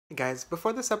Guys,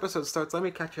 before this episode starts, let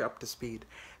me catch you up to speed.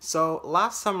 So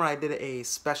last summer I did a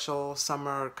special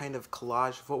summer kind of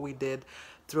collage of what we did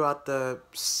throughout the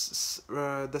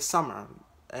summer.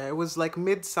 It was like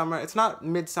midsummer. It's not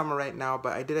midsummer right now,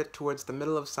 but I did it towards the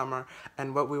middle of summer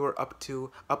and what we were up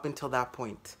to up until that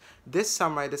point. This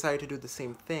summer I decided to do the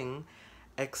same thing,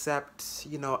 except,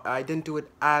 you know, I didn't do it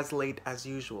as late as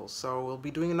usual. So we'll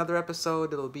be doing another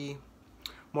episode. It'll be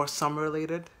more summer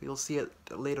related. You'll see it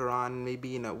later on,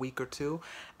 maybe in a week or two.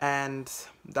 And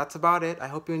that's about it. I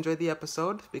hope you enjoyed the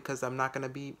episode because I'm not going to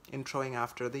be introing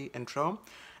after the intro.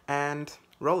 And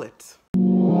roll it.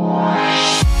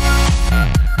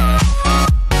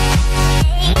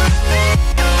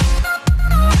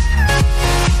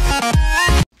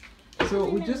 So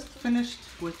we just finished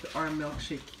with our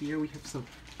milkshake here. We have some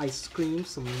ice cream,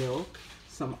 some milk,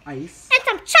 some ice. And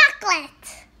some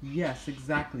chocolate. Yes,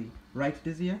 exactly. Right,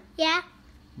 Dizia? Yeah.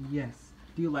 Yes.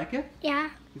 Do you like it? Yeah.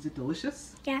 Is it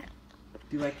delicious? Yeah.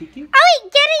 Do you like Kiki? Are we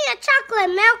getting a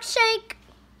chocolate milkshake?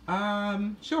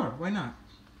 Sure. Why not?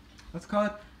 Let's call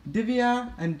it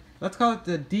Divya, and let's call it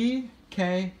the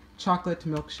DK chocolate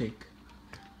milkshake.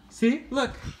 See?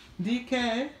 Look.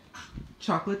 DK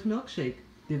chocolate milkshake.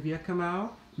 Divya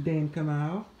Kamau, Dane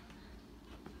Kamau,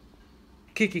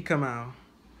 Kiki Kamau,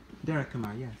 Derek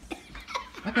Kamau, yes.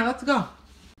 Okay, let's go.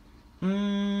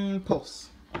 Pulse.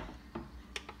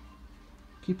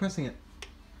 Keep pressing it.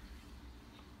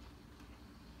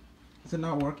 Is it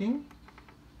not working?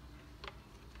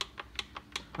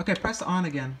 Okay, press on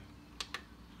again.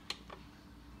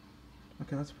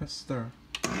 Okay, let's press stir.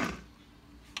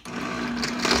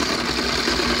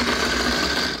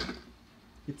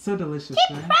 It's so delicious,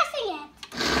 Keep right? pressing it.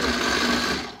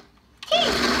 Keep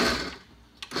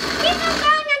on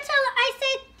going until I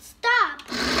say stop.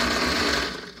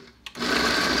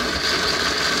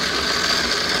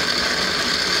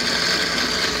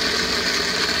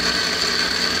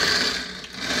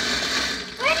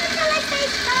 Wait until I say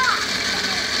stop.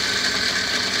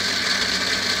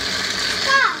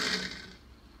 Stop.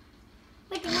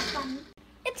 Wait, that's fun.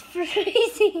 It's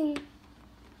freezing.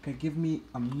 Okay, give me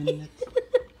a minute.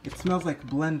 It smells like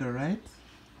blender, right?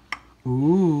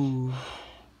 Ooh.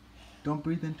 Don't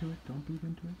breathe into it. Don't breathe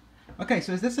into it. Okay,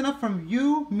 so is this enough from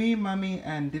you, me, Mommy,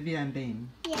 and Divya and Dane?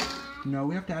 Yeah. No,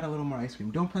 we have to add a little more ice cream.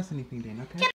 Don't press anything, Dane,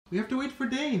 okay? We have to wait for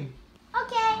Dane.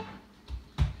 Okay.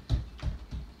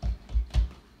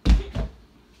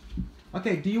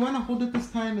 Okay, do you want to hold it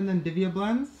this time and then Divya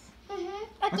blends? Okay.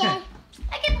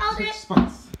 I can hold Switch it.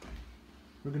 spots.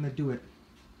 We're gonna do it.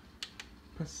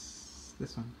 Press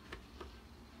this one.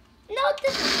 No,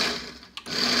 this one.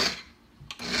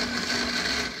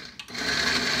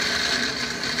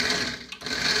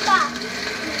 Stop.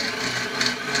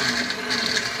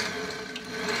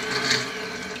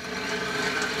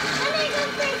 When are you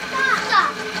gonna say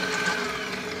stop?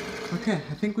 Okay,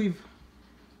 I think we've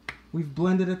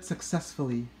blended it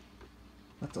successfully.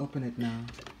 Let's open it now.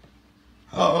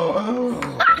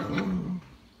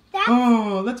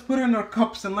 Oh, let's put it in our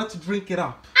cups and let's drink it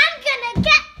up. I'm gonna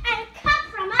get a cup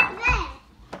from up there.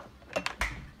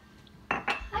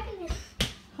 Look at this.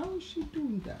 How is she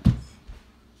doing that?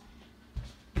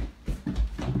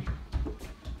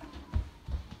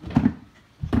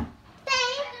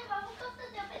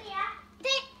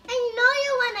 I know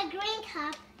you want a green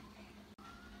cup.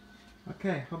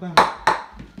 Okay, hold on.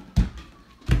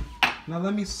 Now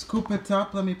let me scoop it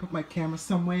up. Let me put my camera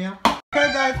somewhere.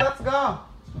 Okay guys, let's go.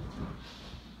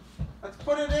 Let's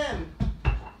put it in.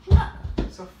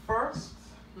 So first,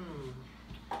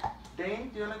 Dane,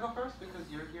 do you want to go first? Because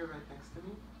you're here right next to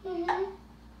me.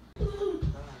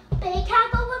 But it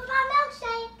can't go with my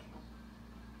milkshake.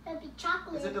 It'll be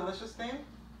chocolate. Is it delicious, Dane?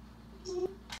 We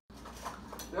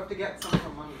have to get some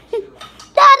from Mommy too.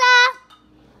 Ta-da!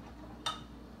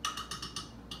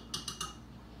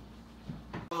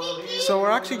 So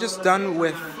we're actually just done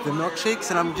with the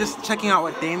milkshakes and I'm just checking out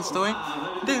what Dane's doing.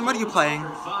 Dane, what are you playing?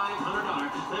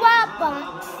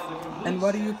 Roblox. And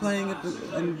what are you playing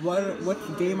and what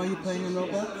game are you playing in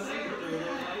Roblox?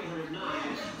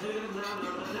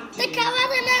 The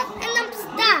cover and I'm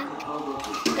stuck.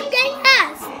 I'm getting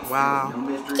lost. Wow.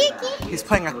 Kiki. He's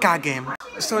playing a car game.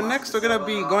 So next we're gonna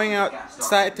be going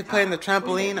outside to play in the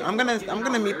trampoline. I'm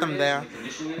gonna meet them there,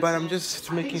 but I'm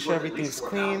just making sure everything's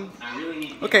clean.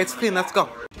 Okay, it's clean. Let's go.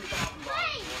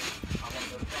 Wait.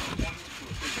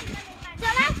 So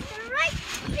that's right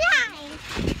behind.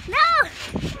 No.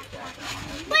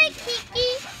 Wait, Kiki.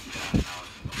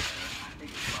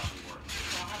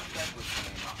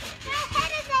 Your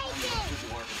head is aching.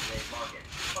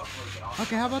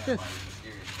 Okay, how about this?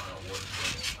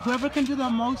 Whoever can do the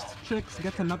most tricks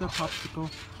gets another popsicle.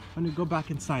 when we go back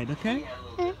inside, okay?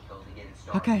 Mm.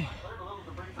 Okay.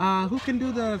 Who can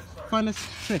do the funnest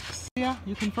tricks? Yeah,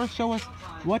 you can first show us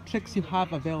what tricks you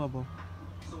have available.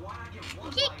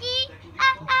 Kiki,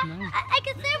 nice. I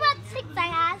can say what 6 I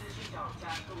have.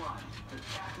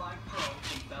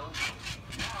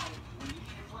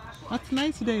 That's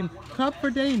nice, Dane. Clap for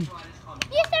Dane.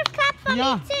 You should clap for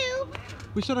Yeah. me too.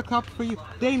 We should have clapped for you.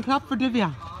 Dane, clap for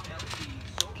Divya.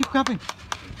 Keep clapping.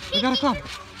 We gotta clap.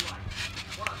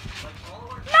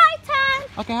 My turn.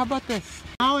 Okay, how about this?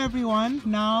 Now, everyone,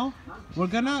 now we're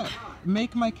gonna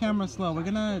make my camera slow. We're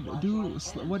gonna do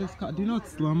what is called. Do you know what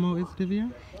slow-mo is,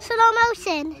 Divya? Slow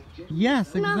motion.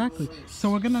 Yes, exactly.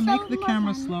 So we're gonna make the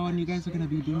camera motion. slow, and you guys are gonna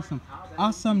be doing some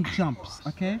awesome jumps.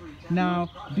 Okay? Now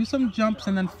do some jumps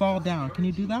and then fall down. Can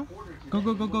you do that? Go,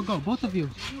 go, go, go, go! Both of you.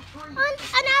 On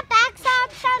our backs are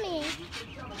funny.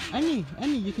 Any.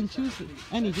 You can choose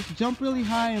any. Just jump really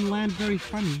high and land very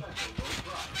funny.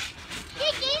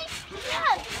 Kiki,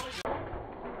 look.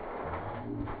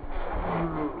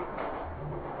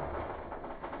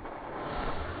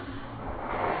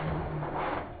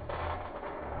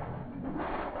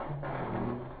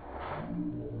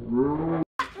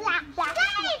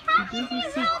 This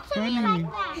is so funny.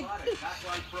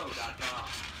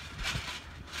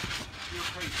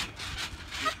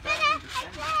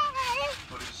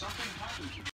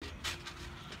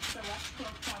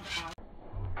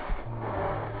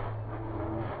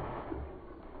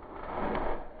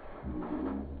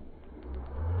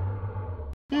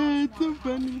 It's so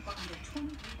funny.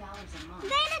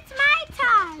 Then it's my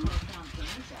turn.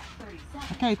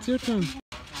 Okay, it's your turn.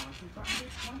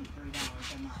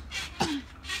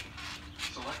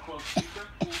 Select Quote Speaker,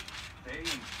 they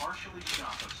impartially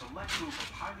shop a select group of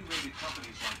highly rated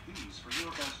companies like these for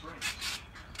your best rates.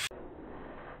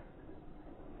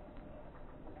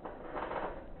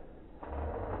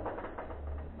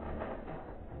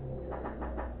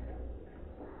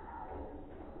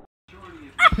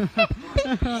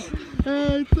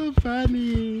 It's so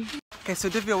funny. Okay, so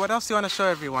Divya, what else do you want to show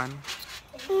everyone?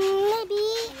 Maybe,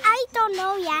 I don't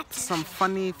know yet. Some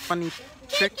funny tricks?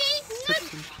 Tips and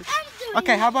tricks? I'm doing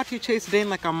Okay, how about you chase Dane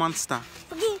like a monster?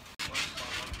 Okay.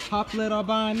 Hop little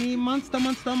bunny, monster,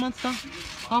 monster, monster.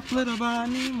 Hop little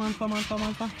bunny, monster, monster,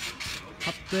 monster.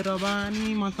 Hop little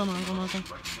bunny, monster, monster, monster.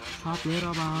 Hop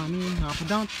little bunny, hop,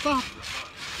 don't stop.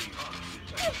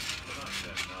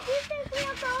 You think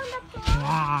we'll go in the pool?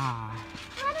 Wow.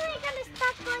 When are we gonna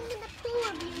start going in the pool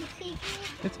with you, Kiki?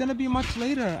 It's gonna be much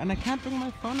later, and I can't bring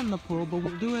my phone in the pool, but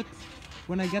we'll do it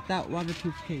when I get that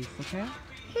waterproof case, okay?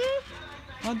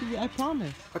 I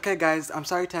promise. Okay, guys, I'm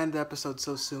sorry to end the episode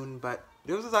so soon, but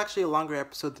this was actually a longer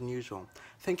episode than usual.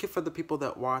 Thank you for the people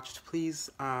that watched.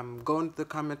 Please go into the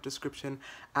comment description,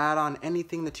 add on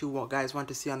anything that you guys want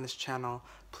to see on this channel.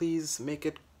 Please make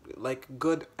it like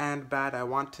good and bad. I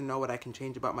want to know what I can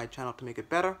change about my channel to make it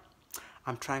better.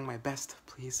 I'm trying my best.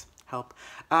 Please help.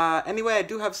 Anyway, I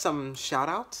do have some shout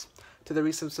outs to the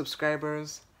recent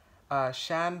subscribers.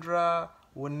 Chandra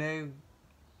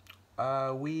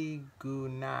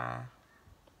Wiguna,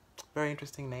 very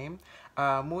interesting name.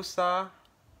 Musa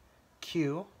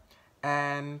Q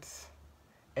and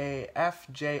a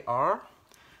FJR.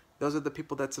 Those are the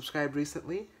people that subscribed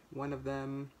recently. One of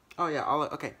them, oh yeah,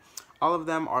 all of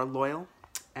them are loyal.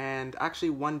 And actually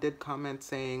one did comment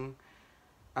saying,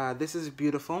 this is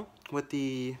beautiful, with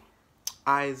the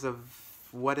eyes of,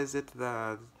 what is it,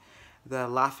 the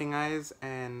laughing eyes.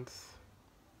 And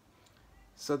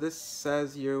so this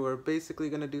says you were basically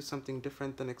going to do something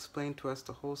different than explain to us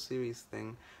the whole series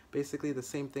thing. Basically the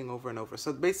same thing over and over.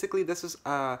 So basically this is,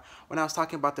 when I was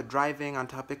talking about the driving on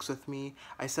topics with me,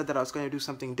 I said that I was going to do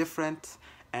something different.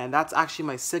 And that's actually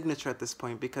my signature at this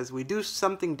point, because we do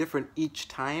something different each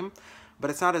time,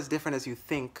 but it's not as different as you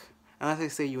think, unless I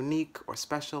say unique or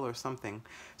special or something.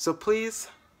 So please,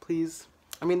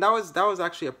 I mean, that was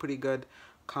actually a pretty good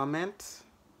comment.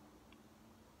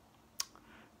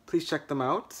 Please check them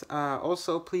out.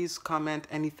 Also, please comment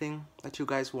anything that you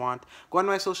guys want. Go on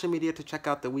my social media to check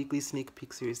out the weekly sneak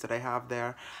peek series that I have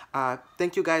there.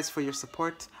 Thank you guys for your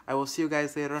support. I will see you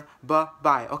guys later.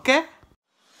 Bye-bye, okay?